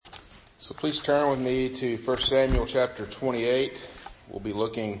So please turn with me to 1 Samuel chapter 28. We'll be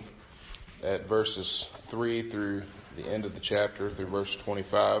looking at verses 3 through the end of the chapter, through verse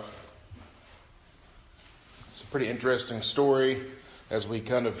 25. It's a pretty interesting story as we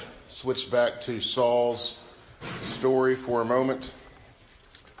kind of switch back to Saul's story for a moment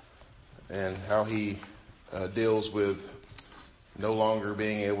and how he deals with no longer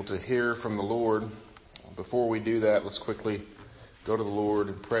being able to hear from the Lord. Before we do that, let's quickly go to the Lord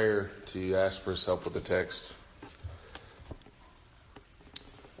in prayer to ask for His help with the text.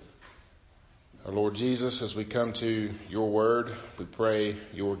 Our Lord Jesus, as we come to Your Word, we pray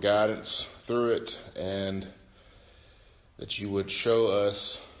Your guidance through it and that You would show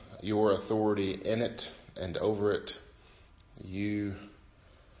us Your authority in it and over it. You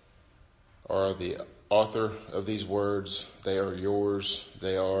are the author of these words. They are Yours.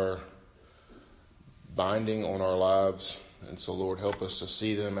 They are binding on our lives. And so, Lord, help us to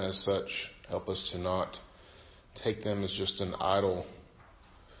see them as such. Help us to not take them as just idle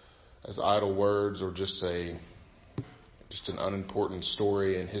words or just an unimportant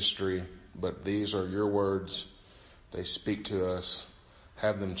story in history. But these are Your words. They speak to us.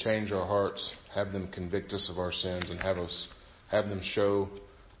 Have them change our hearts. Have them convict us of our sins, and have them show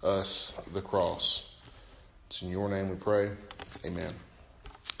us the cross. It's in Your name we pray. Amen.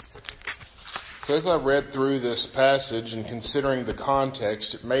 So as I read through this passage and considering the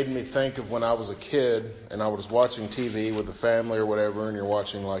context, it made me think of when I was a kid and I was watching TV with the family or whatever, and you're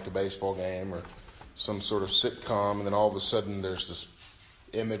watching like a baseball game or some sort of sitcom, and then all of a sudden there's this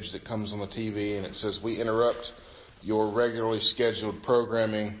image that comes on the TV and it says, "We interrupt your regularly scheduled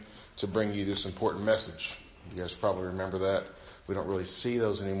programming to bring you this important message." You guys probably remember that. We don't really see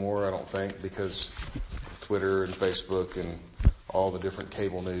those anymore, I don't think, because Twitter and Facebook and all the different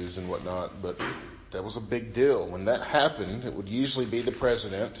cable news and whatnot, but that was a big deal. When that happened, it would usually be the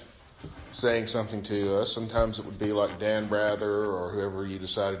president saying something to us. Sometimes it would be like Dan Rather or whoever you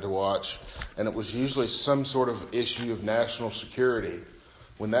decided to watch, and it was usually some sort of issue of national security.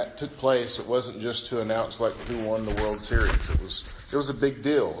 When that took place, it wasn't just to announce like who won the World Series. It was a big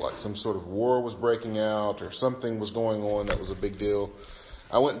deal, like some sort of war was breaking out or something was going on that was a big deal.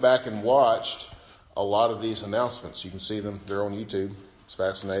 I went back and watched a lot of these announcements. You can see them. They're on YouTube. It's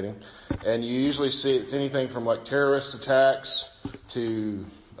fascinating. And you usually see it's anything from like terrorist attacks to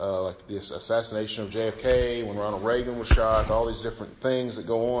like this assassination of JFK, when Ronald Reagan was shot, all these different things that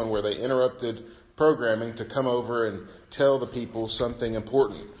go on where they interrupted programming to come over and tell the people something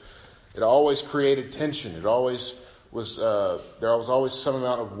important. It always created tension. It always was, there was always some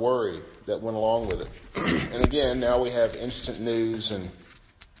amount of worry that went along with it. And again, now we have instant news, and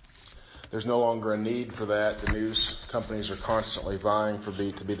there's no longer a need for that. The news companies are constantly vying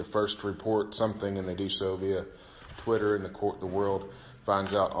to be the first to report something, and they do so via Twitter, and the world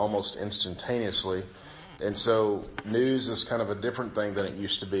finds out almost instantaneously. And so news is kind of a different thing than it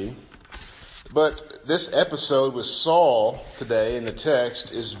used to be. But this episode with Saul today in the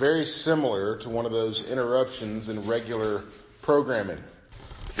text is very similar to one of those interruptions in regular programming.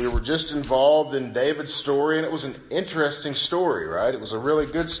 We were just involved in David's story, and it was an interesting story, right? It was a really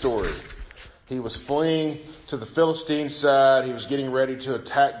good story. He was fleeing to the Philistine side. He was getting ready to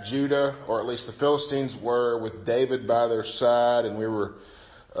attack Judah, or at least the Philistines were, with David by their side. And we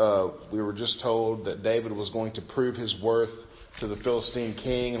were just told that David was going to prove his worth to the Philistine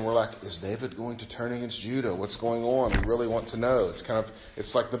king. And we're like, is David going to turn against Judah? What's going on? We really want to know.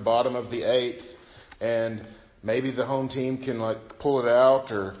 It's like the bottom of the eighth, and maybe the home team can like pull it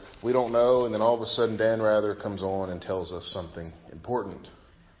out, or we don't know. And then all of a sudden Dan Rather comes on and tells us something important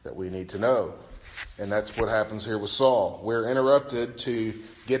that we need to know. And that's what happens here with Saul. We're interrupted to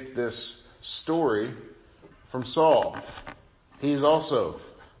get this story from Saul. He's also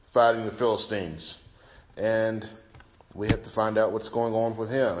fighting the Philistines, and we have to find out what's going on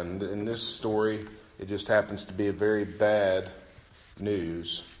with him. And in this story, it just happens to be a very bad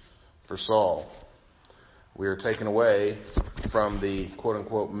news for Saul. We are taken away from the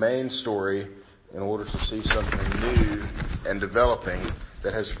quote-unquote main story in order to see something new and developing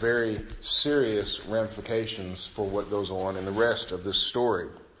that has very serious ramifications for what goes on in the rest of this story.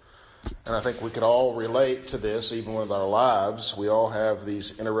 And I think we could all relate to this, even with our lives. We all have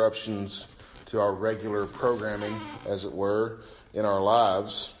these interruptions to our regular programming, as it were, in our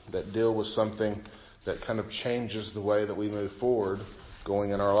lives that deal with something that kind of changes the way that we move forward going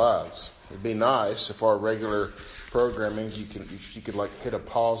in our lives. It'd be nice if our regular programming, you could like hit a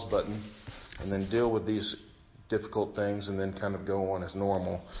pause button and then deal with these difficult things and then kind of go on as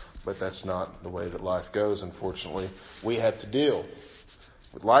normal. But that's not the way that life goes, unfortunately. We have to deal.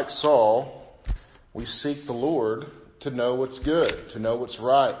 But like Saul, we seek the Lord to know what's good, to know what's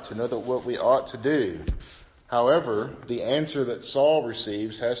right, to know that what we ought to do. However, the answer that Saul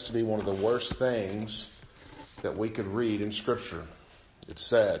receives has to be one of the worst things that we could read in Scripture. It's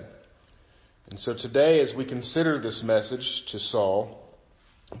sad. And so today, as we consider this message to Saul,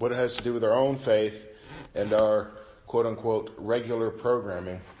 what it has to do with our own faith and our quote-unquote regular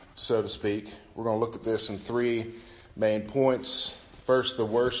programming, so to speak, we're going to look at this in three main points. First, the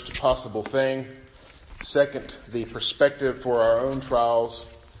worst possible thing. Second, the perspective for our own trials.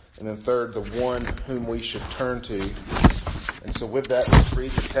 And then third, the one whom we should turn to. And so with that, let's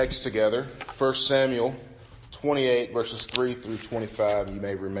read the text together. 1 Samuel 28, verses 3 through 25. You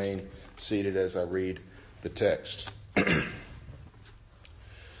may remain seated as I read the text.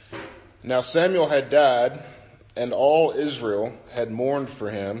 Now Samuel had died, and all Israel had mourned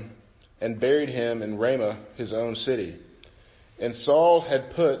for him, and buried him in Ramah, his own city. And Saul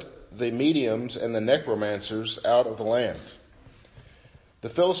had put the mediums and the necromancers out of the land. The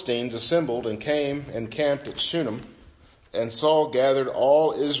Philistines assembled and came and camped at Shunem, and Saul gathered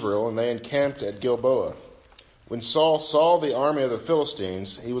all Israel, and they encamped at Gilboa. When Saul saw the army of the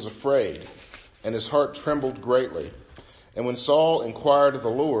Philistines, he was afraid, and his heart trembled greatly. And when Saul inquired of the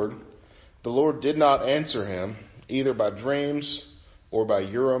Lord did not answer him, either by dreams, or by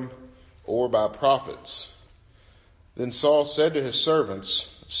Urim, or by prophets. Then Saul said to his servants,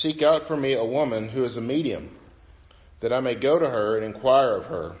 "Seek out for me a woman who is a medium, that I may go to her and inquire of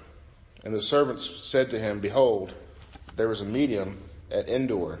her." And the servants said to him, "Behold, there is a medium at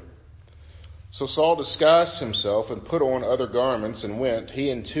Endor." So Saul disguised himself and put on other garments and went. He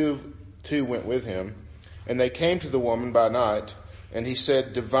and two went with him. And they came to the woman by night. And he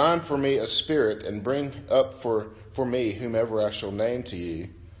said, "Divine for me a spirit, and bring up for me whomever I shall name to you."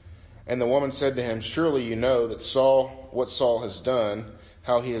 And the woman said to him, "Surely you know that what Saul has done,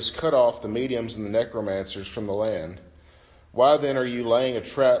 how he has cut off the mediums and the necromancers from the land. Why then are you laying a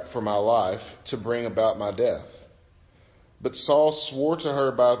trap for my life to bring about my death?" But Saul swore to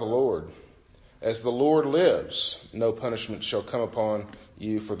her by the Lord, "As the Lord lives, no punishment shall come upon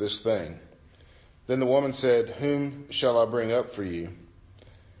you for this thing." Then the woman said, "Whom shall I bring up for you?"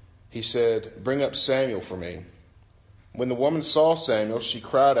 He said, "Bring up Samuel for me." When the woman saw Samuel, she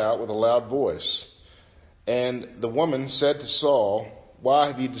cried out with a loud voice. And the woman said to Saul, "Why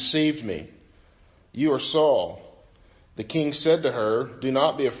have you deceived me? You are Saul." The king said to her, "Do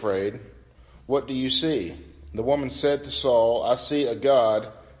not be afraid. What do you see?" The woman said to Saul, "I see a god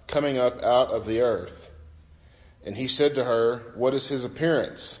coming up out of the earth." And he said to her, "What is his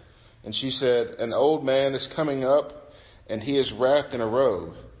appearance?" And she said, "An old man is coming up, and he is wrapped in a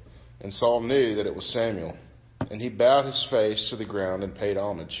robe." And Saul knew that it was Samuel. And he bowed his face to the ground and paid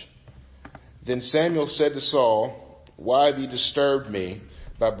homage. Then Samuel said to Saul, "Why have you disturbed me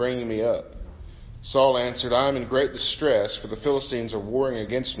by bringing me up?" Saul answered, "I am in great distress, for the Philistines are warring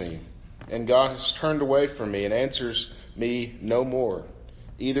against me. And God has turned away from me and answers me no more,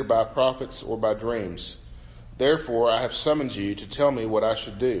 either by prophets or by dreams. Therefore I have summoned you to tell me what I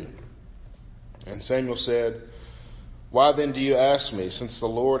should do." And Samuel said, "Why then do you ask me, since the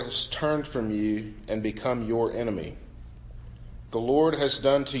Lord has turned from you and become your enemy? The Lord has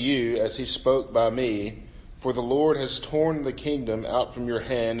done to you as he spoke by me, for the Lord has torn the kingdom out from your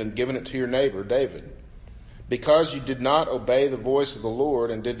hand and given it to your neighbor David. Because you did not obey the voice of the Lord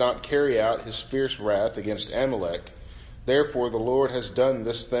and did not carry out his fierce wrath against Amalek, therefore the Lord has done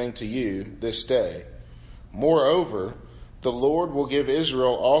this thing to you this day. Moreover, the Lord will give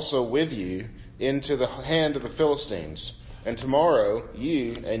Israel also with you into the hand of the Philistines, and tomorrow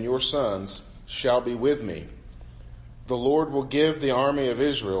you and your sons shall be with me. The Lord will give the army of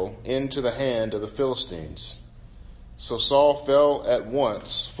Israel into the hand of the Philistines." So Saul fell at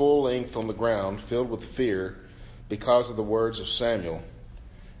once full length on the ground, filled with fear, because of the words of Samuel.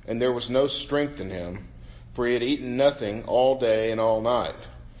 And there was no strength in him, for he had eaten nothing all day and all night.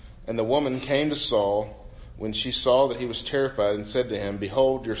 And the woman came to Saul when she saw that he was terrified, and said to him,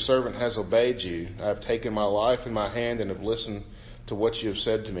 "Behold, your servant has obeyed you. I have taken my life in my hand and have listened to what you have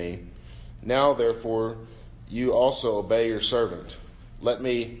said to me. Now, therefore, you also obey your servant. Let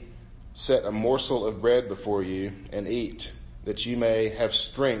me set a morsel of bread before you and eat, that you may have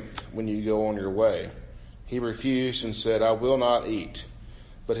strength when you go on your way." He refused and said, "I will not eat."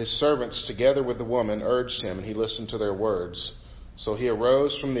 But his servants, together with the woman, urged him, and he listened to their words. So he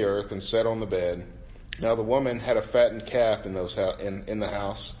arose from the earth and sat on the bed. Now the woman had a fattened calf in the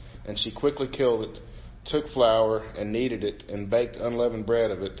house, and she quickly killed it, took flour and kneaded it, and baked unleavened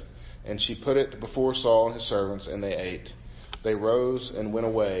bread of it, and she put it before Saul and his servants, and they ate. They rose and went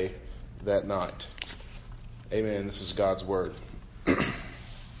away that night. Amen. This is God's word.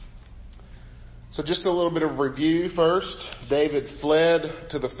 So just a little bit of review first. David fled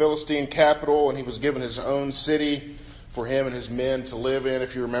to the Philistine capital, and he was given his own city for him and his men to live in.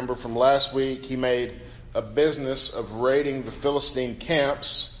 If you remember from last week, he made a business of raiding the Philistine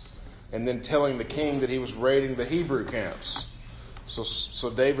camps and then telling the king that he was raiding the Hebrew camps.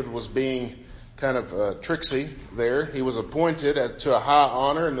 So David was being kind of tricksy there. He was appointed to a high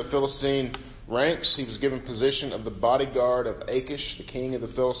honor in the Philistine ranks. He was given position of the bodyguard of Achish, the king of the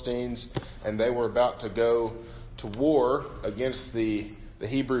Philistines, and they were about to go to war against the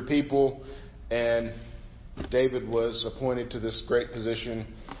Hebrew people, and David was appointed to this great position,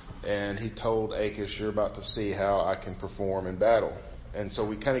 and he told Achish, "You're about to see how I can perform in battle." And so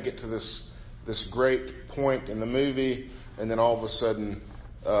we kind of get to this great point in the movie, and then all of a sudden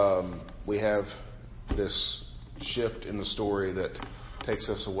we have this shift in the story that takes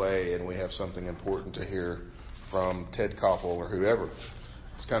us away, and we have something important to hear from Ted Koppel or whoever.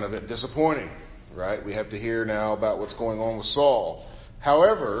 It's kind of disappointing, right? We have to hear now about what's going on with Saul.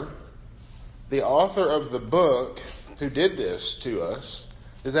 However, the author of the book who did this to us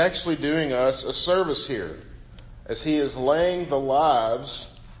is actually doing us a service here, as he is laying the lives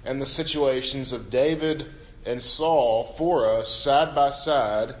and the situations of David and Saul for us side by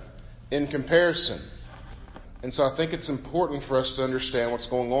side in comparison. And so I think it's important for us to understand what's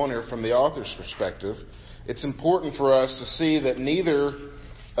going on here from the author's perspective. It's important for us to see that neither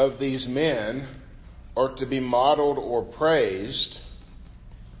of these men are to be modeled or praised.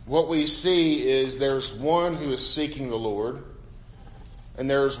 What we see is there's one who is seeking the Lord, and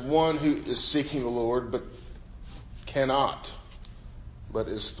there's one who is seeking the Lord but cannot, but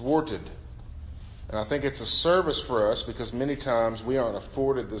is thwarted. And I think it's a service for us because many times we aren't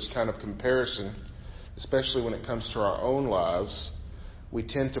afforded this kind of comparison, especially when it comes to our own lives. We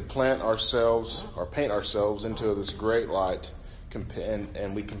tend to paint ourselves into this great light,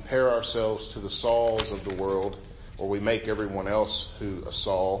 and we compare ourselves to the Sauls of the world, or we make everyone else a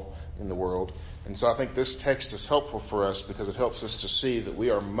Saul in the world. And so I think this text is helpful for us because it helps us to see that we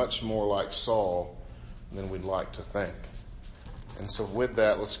are much more like Saul than we'd like to think. And so with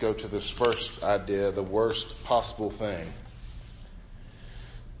that, let's go to this first idea, the worst possible thing.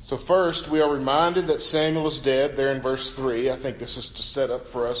 So first, we are reminded that Samuel is dead there in verse 3. I think this is to set up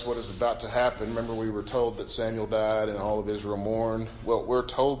for us what is about to happen. Remember, we were told that Samuel died and all of Israel mourned. Well, we're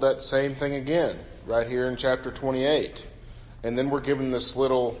told that same thing again right here in chapter 28. And then we're given this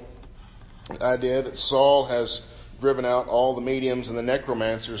little idea that Saul has driven out all the mediums and the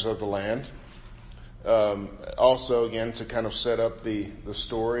necromancers of the land. Also, again, to kind of set up the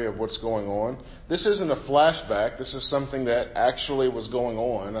story of what's going on. This isn't a flashback. This is something that actually was going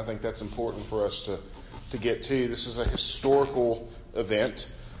on. I think that's important for us to get to. This is a historical event.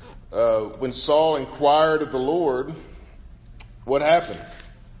 When Saul inquired of the Lord, what happened?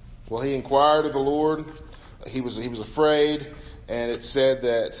 Well, he inquired of the Lord. He was afraid, and it said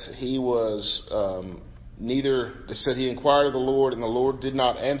that he was It said he inquired of the Lord, and the Lord did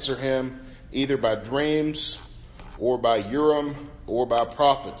not answer him, either by dreams or by Urim or by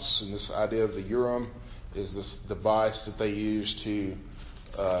prophets. And this idea of the Urim is this device that they use to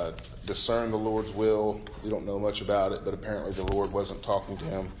discern the Lord's will. We don't know much about it, but apparently the Lord wasn't talking to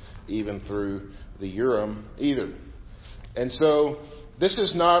him even through the Urim either. And so this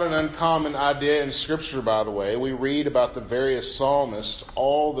is not an uncommon idea in Scripture, by the way. We read about the various psalmists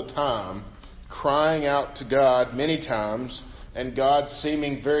all the time crying out to God many times, and God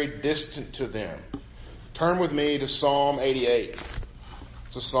seeming very distant to them. Turn with me to Psalm 88.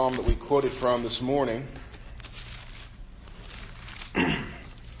 It's a psalm that we quoted from this morning.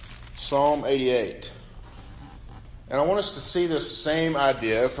 Psalm 88. And I want us to see this same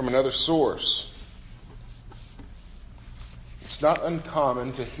idea from another source. It's not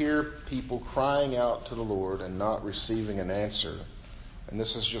uncommon to hear people crying out to the Lord and not receiving an answer. And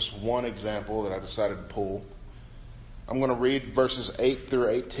this is just one example that I decided to pull. I'm going to read verses 8 through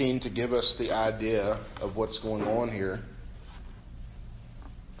 18 to give us the idea of what's going on here.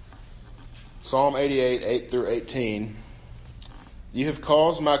 Psalm 88, 8 through 18. You have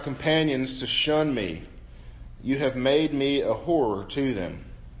caused my companions to shun me. You have made me a horror to them.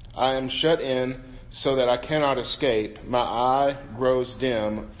 I am shut in so that I cannot escape. My eye grows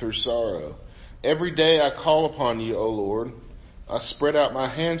dim through sorrow. Every day I call upon you, O Lord. I spread out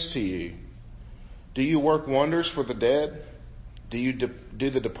my hands to you. Do you work wonders for the dead? Do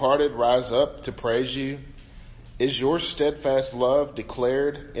the departed rise up to praise you? Is your steadfast love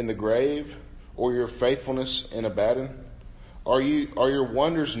declared in the grave, or your faithfulness in Abaddon? Are your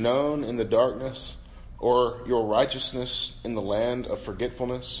wonders known in the darkness, or your righteousness in the land of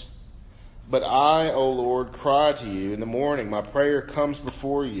forgetfulness? But I, O Lord, cry to you in the morning. My prayer comes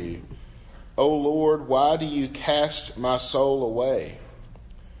before you. O Lord, why do you cast my soul away?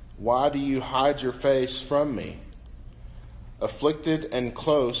 Why do you hide your face from me? Afflicted and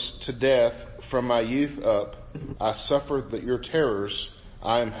close to death from my youth up, I suffer your terrors,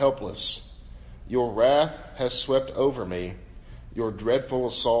 I am helpless. Your wrath has swept over me. Your dreadful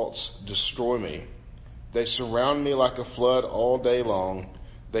assaults destroy me. They surround me like a flood all day long.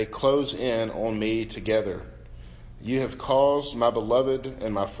 They close in on me together. You have caused my beloved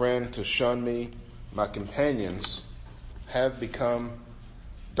and my friend to shun me. My companions have become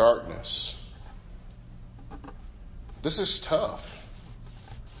darkness. This is tough.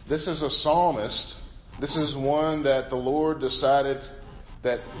 This is a psalmist. This is one that the Lord decided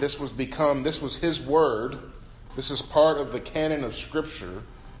that this was His word. This is part of the canon of Scripture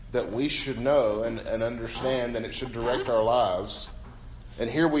that we should know and understand, and it should direct our lives. And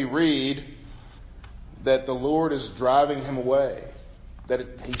here we read that the Lord is driving him away, that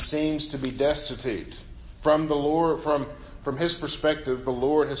he seems to be destitute. From the Lord, from his perspective, the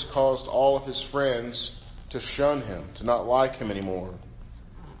Lord has caused all of his friends to shun him, to not like him anymore.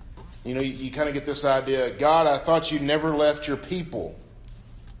 You know, you kind of get this idea, God, I thought you never left your people,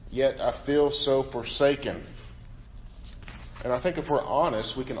 yet I feel so forsaken. And I think if we're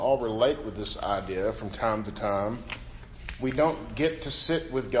honest, we can all relate with this idea from time to time. We don't get to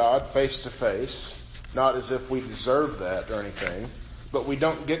sit with God face to face, not as if we deserve that or anything, but we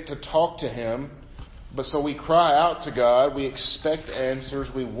don't get to talk to Him. But so we cry out to God, we expect answers,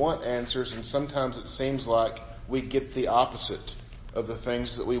 we want answers, and sometimes it seems like we get the opposite of the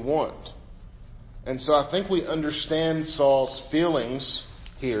things that we want. And so I think we understand Saul's feelings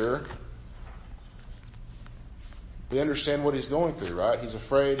here. We understand what he's going through, right? He's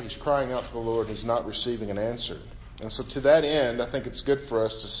afraid, he's crying out to the Lord, he's not receiving an answer. And so to that end, I think it's good for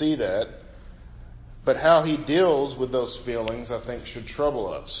us to see that. But how he deals with those feelings, I think, should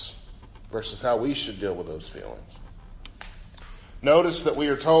trouble us versus how we should deal with those feelings. Notice that we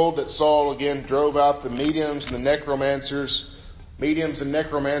are told that Saul again drove out the mediums and the necromancers. Mediums and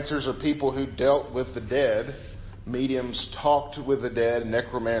necromancers are people who dealt with the dead. Mediums talked with the dead.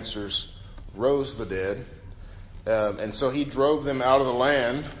 Necromancers rose the dead. And so he drove them out of the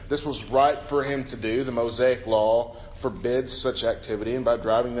land. This was right for him to do. The Mosaic law forbids such activity, and by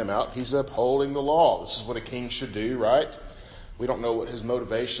driving them out, he's upholding the law. This is what a king should do, right? We don't know what his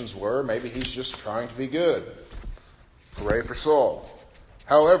motivations were. Maybe he's just trying to be good. Hooray for Saul.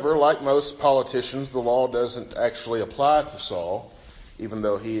 However, like most politicians, the law doesn't actually apply to Saul, even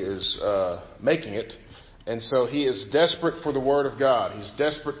though he is making it. And so he is desperate for the word of God. He's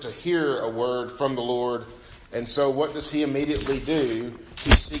desperate to hear a word from the Lord. And so what does he immediately do?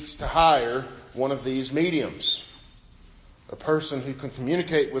 He seeks to hire one of these mediums, a person who can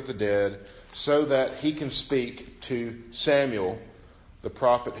communicate with the dead so that he can speak to Samuel, the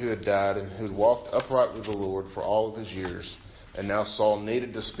prophet who had died and who had walked upright with the Lord for all of his years. And now Saul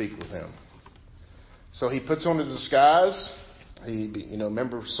needed to speak with him. So he puts on a disguise.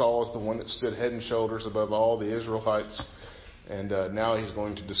 Remember Saul is the one that stood head and shoulders above all the Israelites. And now he's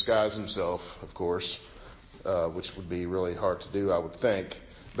going to disguise himself, of course. Which would be really hard to do, I would think.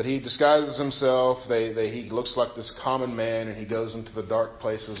 But he disguises himself. He looks like this common man, and he goes into the dark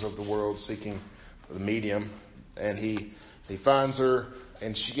places of the world seeking the medium. And he finds her,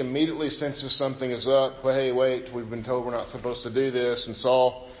 and she immediately senses something is up. Well, hey, wait, we've been told we're not supposed to do this. And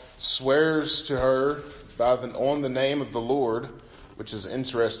Saul swears to her on the name of the Lord, which is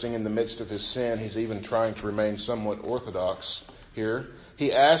interesting in the midst of his sin. He's even trying to remain somewhat orthodox here.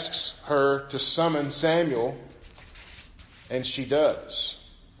 He asks her to summon Samuel, and she does.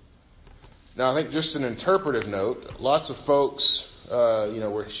 Now, I think just an interpretive note, lots of folks,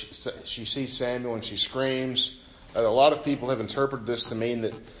 where she sees Samuel and she screams. A lot of people have interpreted this to mean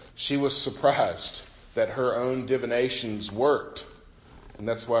that she was surprised that her own divinations worked, and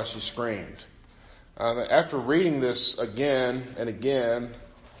that's why she screamed. After reading this again and again,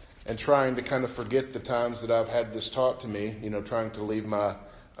 and trying to kind of forget the times that I've had this taught to me, trying to leave my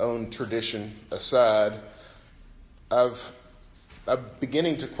own tradition aside, I'm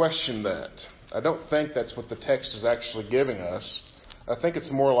beginning to question that. I don't think that's what the text is actually giving us. I think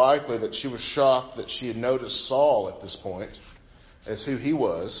it's more likely that she was shocked that she had noticed Saul at this point as who he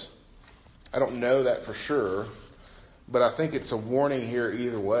was. I don't know that for sure, but I think it's a warning here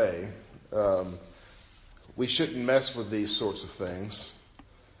either way. We shouldn't mess with these sorts of things.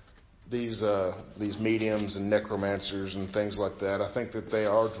 These mediums and necromancers and things like that. I think that they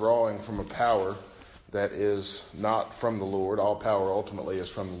are drawing from a power that is not from the Lord. All power ultimately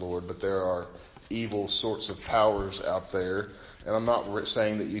is from the Lord, but there are evil sorts of powers out there. And I'm not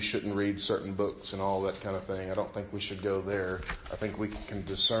saying that you shouldn't read certain books and all that kind of thing. I don't think we should go there. I think we can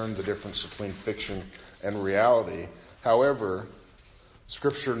discern the difference between fiction and reality. However,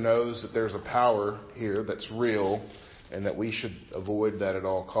 Scripture knows that there's a power here that's real and that we should avoid that at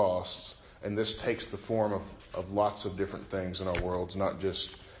all costs. And this takes the form of lots of different things in our worlds, not just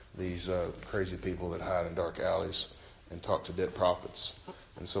these crazy people that hide in dark alleys and talk to dead prophets.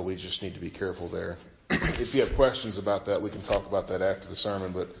 And so we just need to be careful there. If you have questions about that, we can talk about that after the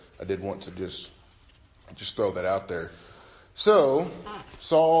sermon, but I did want to just throw that out there. So,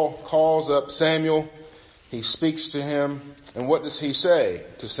 Saul calls up Samuel. He speaks to him. And what does he say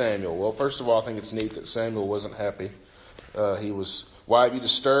to Samuel? Well, first of all, I think it's neat that Samuel wasn't happy. Why have you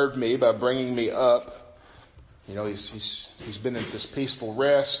disturbed me by bringing me up? You know, he's been in this peaceful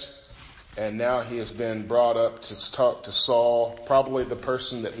rest, and now he has been brought up to talk to Saul, probably the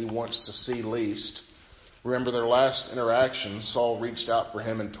person that he wants to see least. Remember their last interaction, Saul reached out for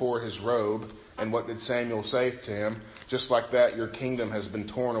him and tore his robe. And what did Samuel say to him? Just like that, your kingdom has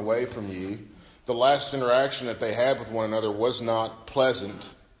been torn away from you. The last interaction that they had with one another was not pleasant.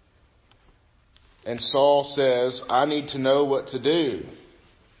 And Saul says, I need to know what to do.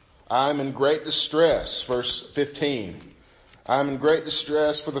 I'm in great distress. Verse 15. I'm in great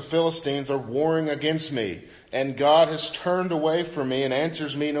distress, for the Philistines are warring against me, and God has turned away from me and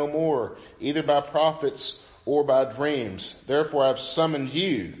answers me no more, either by prophets or by dreams. Therefore I have summoned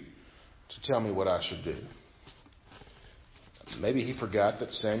you to tell me what I should do. Maybe he forgot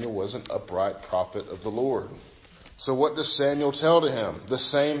that Samuel was an upright prophet of the Lord. So what does Samuel tell to him? The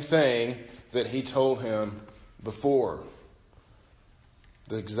same thing that he told him before.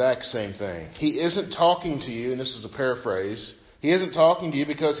 The exact same thing. He isn't talking to you, and this is a paraphrase, he isn't talking to you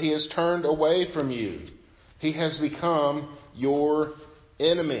because he has turned away from you. He has become your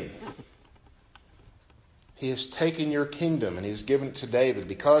enemy. He has taken your kingdom and he's given it to David.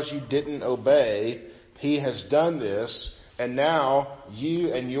 Because you didn't obey, he has done this, and now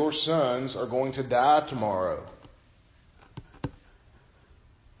you and your sons are going to die tomorrow.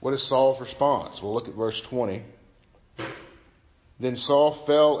 What is Saul's response? Well, look at verse 20. Then Saul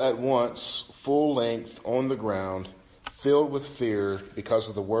fell at once, full length, on the ground, filled with fear because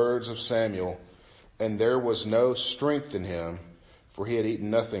of the words of Samuel, and there was no strength in him, for he had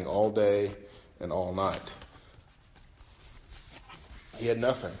eaten nothing all day and all night. He had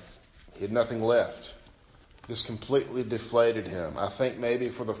nothing. He had nothing left. This completely deflated him. I think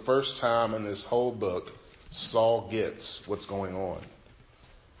maybe for the first time in this whole book, Saul gets what's going on.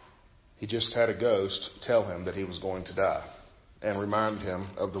 He just had a ghost tell him that he was going to die and remind him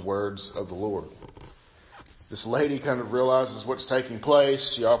of the words of the Lord. This lady kind of realizes what's taking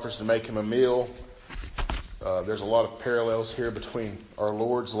place. She offers to make him a meal. There's a lot of parallels here between our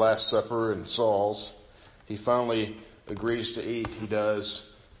Lord's Last Supper and Saul's. He finally agrees to eat. He does.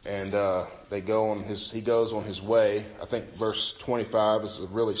 And he goes on his way. I think verse 25 is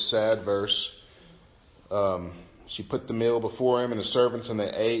a really sad verse. She put the meal before him and the servants, and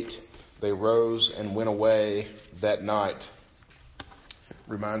they ate. They rose and went away that night.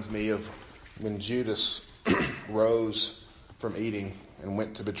 Reminds me of when Judas rose from eating and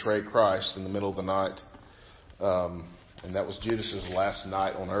went to betray Christ in the middle of the night. And that was Judas's last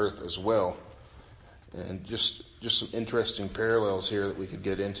night on earth as well. And just some interesting parallels here that we could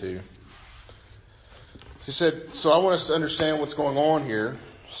get into. He said, so I want us to understand what's going on here.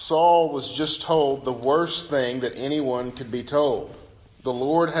 Saul was just told the worst thing that anyone could be told. The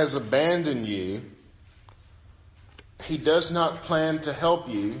Lord has abandoned you. He does not plan to help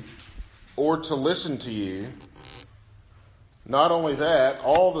you or to listen to you. Not only that,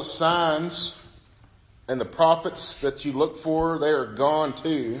 all the signs and the prophets that you look for, they are gone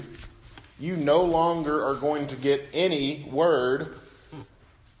too. You no longer are going to get any word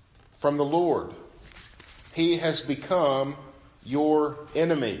from the Lord. He has become your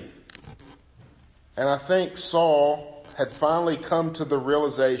enemy. And I think Saul had finally come to the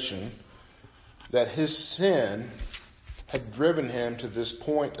realization that his sin had driven him to this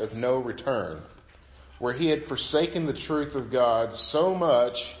point of no return, where he had forsaken the truth of God so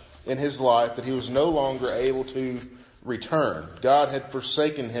much in his life that he was no longer able to return. God had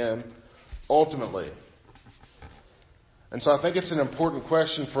forsaken him ultimately. And so I think it's an important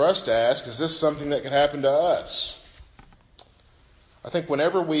question for us to ask, is this something that could happen to us? I think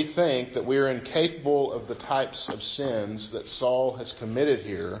whenever we think that we are incapable of the types of sins that Saul has committed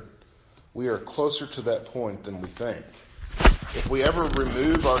here, we are closer to that point than we think. If we ever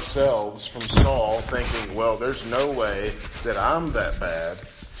remove ourselves from Saul thinking, well, there's no way that I'm that bad,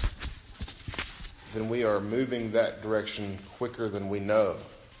 then we are moving that direction quicker than we know.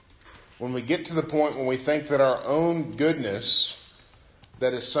 When we get to the point when we think that our own goodness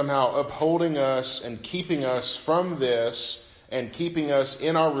that is somehow upholding us and keeping us from this and keeping us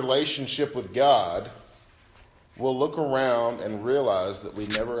in our relationship with God, we'll look around and realize that we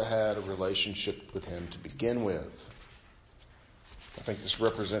never had a relationship with Him to begin with. I think this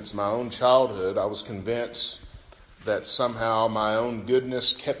represents my own childhood. I was convinced that somehow my own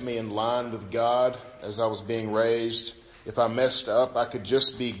goodness kept me in line with God as I was being raised. If I messed up, I could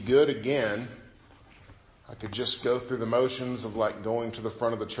just be good again. I could just go through the motions of like going to the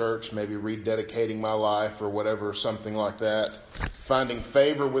front of the church, maybe rededicating my life or whatever, something like that. Finding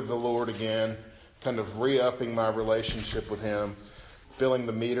favor with the Lord again, kind of re-upping my relationship with Him, filling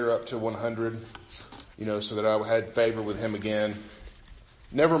the meter up to 100, so that I had favor with Him again.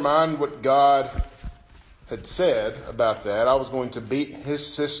 Never mind what God had said about that. I was going to beat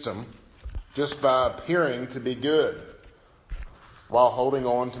His system just by appearing to be good, while holding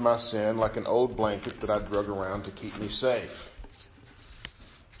on to my sin like an old blanket that I drug around to keep me safe.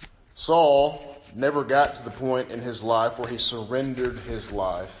 Saul never got to the point in his life where he surrendered his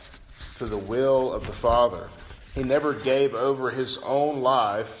life to the will of the Father. He never gave over his own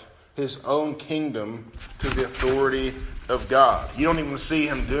life, his own kingdom, to the authority of God. You don't even see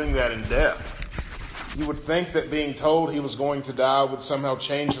him doing that in death. You would think that being told he was going to die would somehow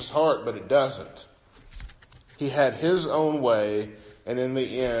change his heart, but it doesn't. He had his own way, and in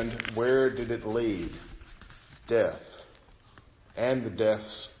the end, where did it lead? Death. And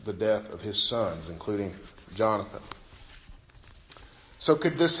the death of his sons, including Jonathan. So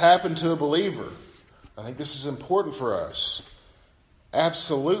could this happen to a believer? I think this is important for us.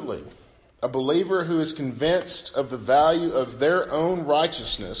 Absolutely. A believer who is convinced of the value of their own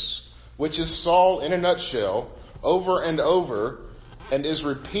righteousness, which is Saul in a nutshell, over and over, and is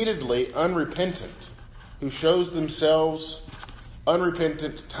repeatedly unrepentant, who shows themselves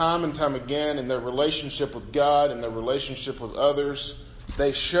unrepentant time and time again in their relationship with God and their relationship with others,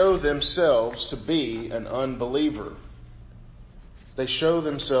 they show themselves to be an unbeliever. They show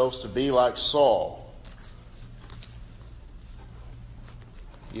themselves to be like Saul.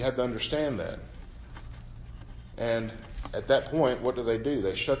 You have to understand that. And at that point, what do?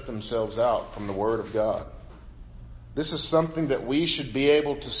 They shut themselves out from the Word of God. This is something that we should be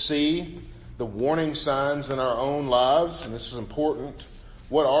able to see, the warning signs in our own lives, and this is important.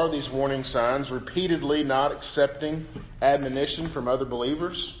 What are these warning signs? Repeatedly not accepting admonition from other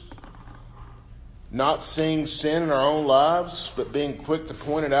believers, not seeing sin in our own lives, but being quick to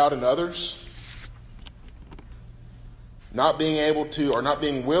point it out in others, not being able to, or not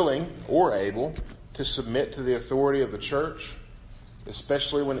being willing or able to submit to the authority of the church,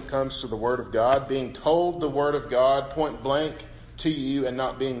 especially when it comes to the Word of God, being told the Word of God point blank to you and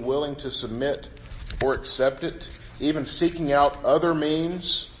not being willing to submit or accept it, even seeking out other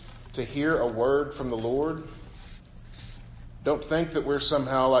means to hear a word from the Lord. Don't think that we're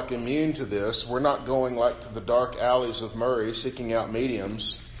somehow like immune to this. We're not going like to the dark alleys of Murray seeking out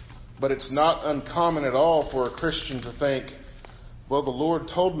mediums. But it's not uncommon at all for a Christian to think, well, the Lord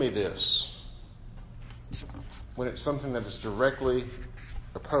told me this, when it's something that is directly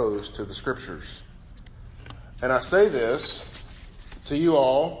opposed to the Scriptures. And I say this to you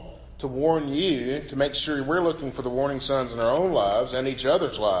all to warn you, to make sure we're looking for the warning signs in our own lives and each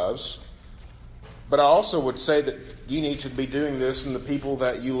other's lives. But I also would say that you need to be doing this in the people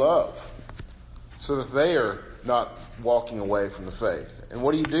that you love, so that they are not walking away from the faith. And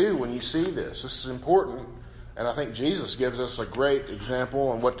what do you do when you see this? This is important. And I think Jesus gives us a great example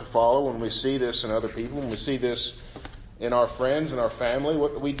on what to follow when we see this in other people, when we see this in our friends and our family.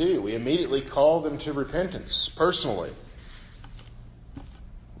 What do? We immediately call them to repentance personally.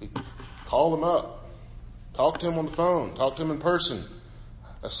 We call them up. Talk to them on the phone. Talk to them in person.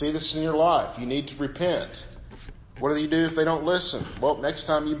 I see this in your life. You need to repent. What do you do if they don't listen? Well, next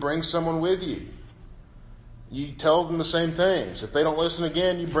time you bring someone with you. You tell them the same things. If they don't listen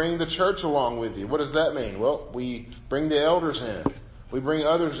again, you bring the church along with you. What does that mean? Well, we bring the elders in. We bring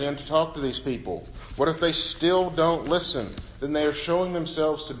others in to talk to these people. What if they still don't listen? Then they are showing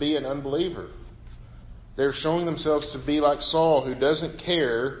themselves to be an unbeliever. They're showing themselves to be like Saul, who doesn't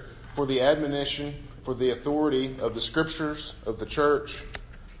care for the admonition, for the authority of the Scriptures, of the church.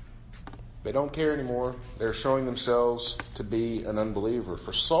 They don't care anymore. They're showing themselves to be an unbeliever.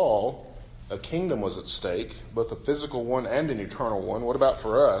 For Saul, a kingdom was at stake, both a physical one and an eternal one. What about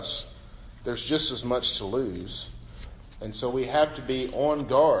for us? There's just as much to lose. And so we have to be on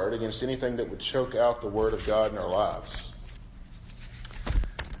guard against anything that would choke out the Word of God in our lives.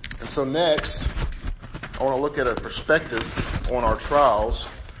 And so next, I want to look at a perspective on our trials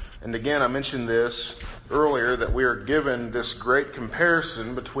And again, I mentioned this earlier, that we are given this great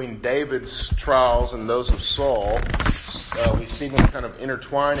comparison between David's trials and those of Saul. We see them kind of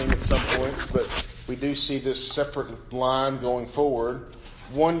intertwining at some points, but we do see this separate line going forward.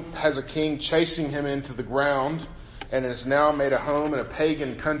 One has a king chasing him into the ground and has now made a home in a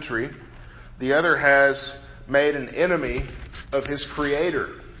pagan country. The other has made an enemy of his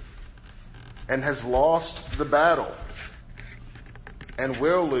creator and has lost the battle and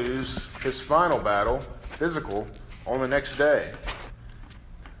will lose his final battle, physical, on the next day.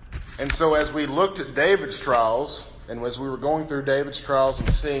 And so as we looked at David's trials, and as we were going through David's trials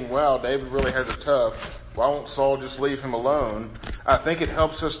and seeing, wow, David really has it tough, why won't Saul just leave him alone? I think it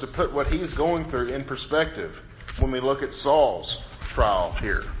helps us to put what he's going through in perspective when we look at Saul's trial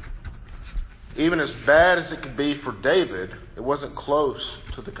here. Even as bad as it could be for David, it wasn't close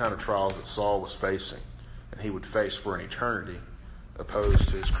to the kind of trials that Saul was facing and he would face for an eternity opposed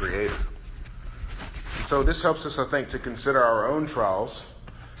to his Creator. And so this helps us, I think, to consider our own trials,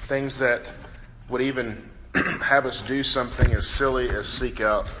 things that would even have us do something as silly as seek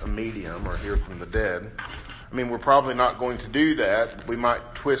out a medium or hear from the dead. I mean, we're probably not going to do that. We might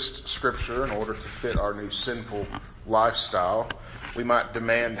twist Scripture in order to fit our new sinful lifestyle. We might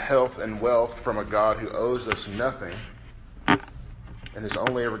demand health and wealth from a God who owes us nothing and has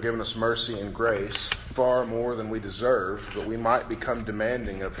only ever given us mercy and grace, far more than we deserve, but we might become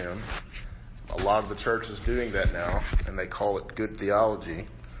demanding of Him. A lot of the church is doing that now, and they call it good theology.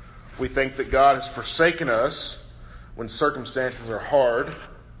 We think that God has forsaken us when circumstances are hard,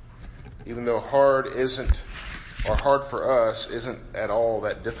 even though hard for us isn't at all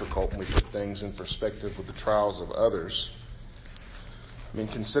that difficult when we put things in perspective with the trials of others. I mean,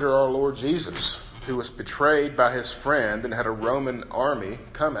 consider our Lord Jesus, who was betrayed by his friend and had a Roman army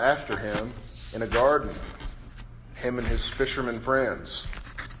come after him in a garden, him and his fishermen friends.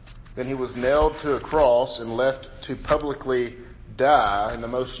 Then he was nailed to a cross and left to publicly die in the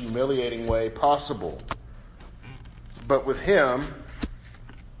most humiliating way possible. But with him,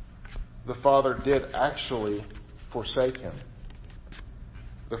 the Father did actually forsake him.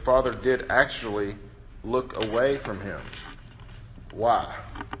 The Father did actually look away from him. Why?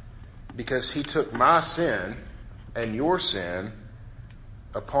 Because he took my sin and your sin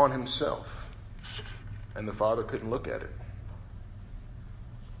upon himself. And the Father couldn't look at it.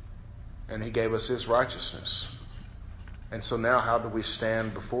 And he gave us his righteousness. And so now how do we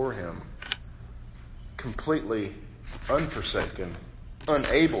stand before him? Completely unforsaken,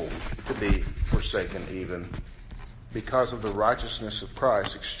 unable to be forsaken even, because of the righteousness of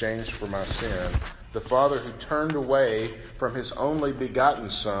Christ exchanged for my sin. The Father who turned away from his only begotten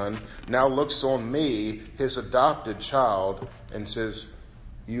Son now looks on me, his adopted child, and says,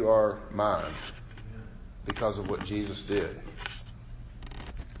 you are mine, because of what Jesus did.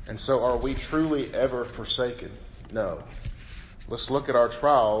 And so are we truly ever forsaken? No. Let's look at our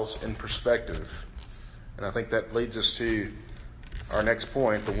trials in perspective. And I think that leads us to our next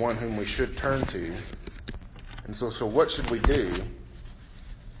point, the one whom we should turn to. And so what should we do?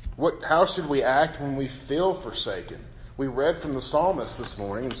 How should we act when we feel forsaken? We read from the psalmist this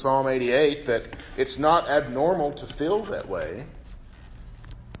morning in Psalm 88 that it's not abnormal to feel that way.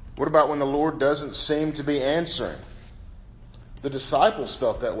 What about when the Lord doesn't seem to be answering? The disciples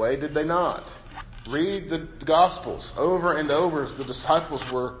felt that way, did they not? Read the Gospels over and over as the disciples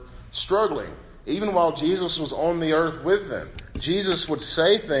were struggling. Even while Jesus was on the earth with them, Jesus would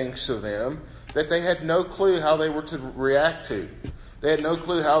say things to them that they had no clue how they were to react to. They had no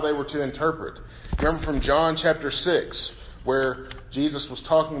clue how they were to interpret. Remember from John chapter 6, where Jesus was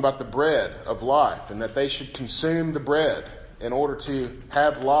talking about the bread of life and that they should consume the bread in order to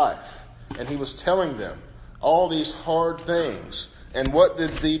have life. And he was telling them all these hard things. And what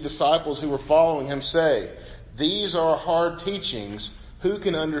did the disciples who were following him say? These are hard teachings. Who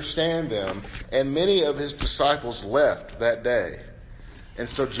can understand them? And many of his disciples left that day. And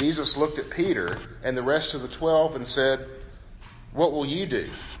so Jesus looked at Peter and the rest of the 12 and said, what will you do?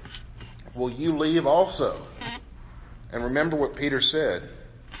 Will you leave also? And remember what Peter said.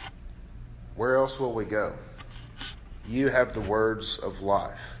 Where else will we go? You have the words of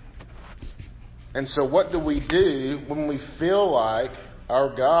life. And so what do we do when we feel like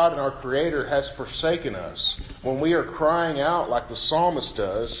our God and our Creator has forsaken us? When we are crying out like the psalmist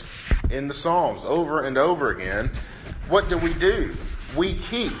does in the Psalms over and over again, what do? We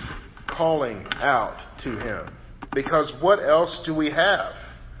keep calling out to Him. Because what else do we have?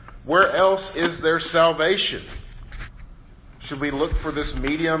 Where else is there salvation? Should we look for this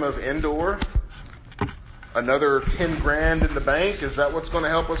medium of Endor? Another 10 grand in the bank? Is that what's going to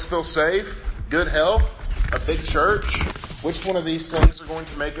help us feel safe? Good health? A big church? Which one of these things are going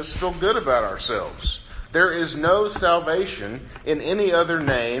to make us feel good about ourselves? There is no salvation in any other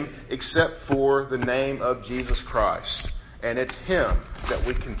name except for the name of Jesus Christ. And it's Him that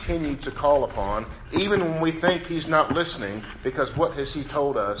we continue to call upon, even when we think He's not listening, because what has He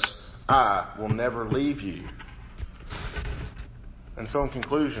told us? I will never leave you. And so in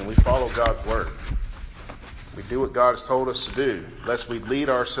conclusion, we follow God's Word. We do what God has told us to do, lest we lead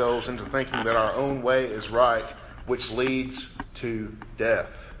ourselves into thinking that our own way is right, which leads to death.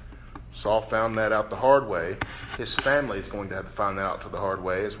 Saul found that out the hard way. His family is going to have to find that out the hard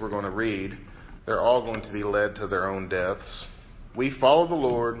way, as we're going to read. They're all going to be led to their own deaths. We follow the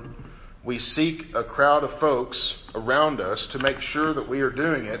Lord. We seek a crowd of folks around us to make sure that we are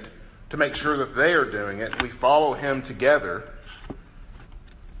doing it, to make sure that they are doing it. We follow Him together.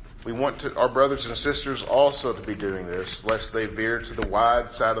 We want our brothers and sisters also to be doing this, lest they veer to the wide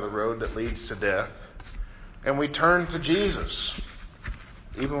side of the road that leads to death. And we turn to Jesus,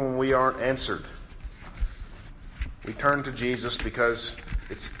 even when we aren't answered. We turn to Jesus because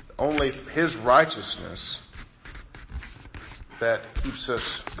it's only His righteousness that keeps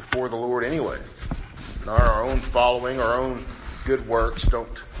us before the Lord anyway. Not our own following, our own good works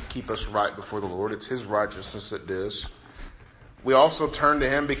don't keep us right before the Lord. It's His righteousness that does. We also turn to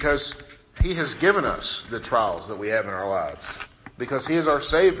Him because He has given us the trials that we have in our lives. Because He is our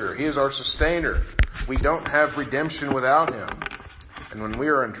Savior. He is our sustainer. We don't have redemption without Him. And when we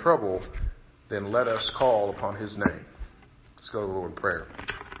are in trouble, then let us call upon His name. Let's go to the Lord in prayer.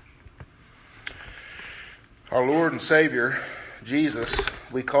 Our Lord and Savior, Jesus,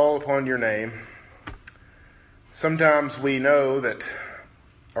 we call upon Your name. Sometimes we know that,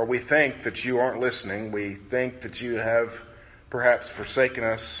 or we think that You aren't listening. We think that You have perhaps forsaken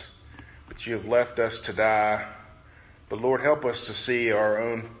us, that You have left us to die. But Lord, help us to see our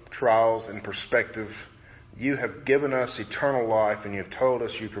own trials in perspective. You have given us eternal life, and You have told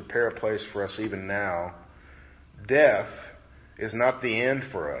us You prepare a place for us even now. Death is not the end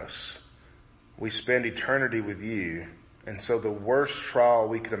for us. We spend eternity with You, and so the worst trial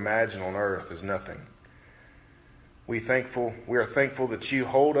we could imagine on earth is nothing. We are thankful that You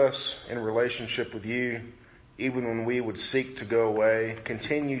hold us in relationship with You, even when we would seek to go away.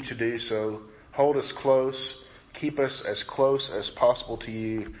 Continue to do so. Hold us close. Keep us as close as possible to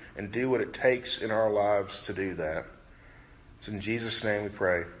You, and do what it takes in our lives to do that. It's in Jesus' name we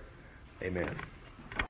pray. Amen.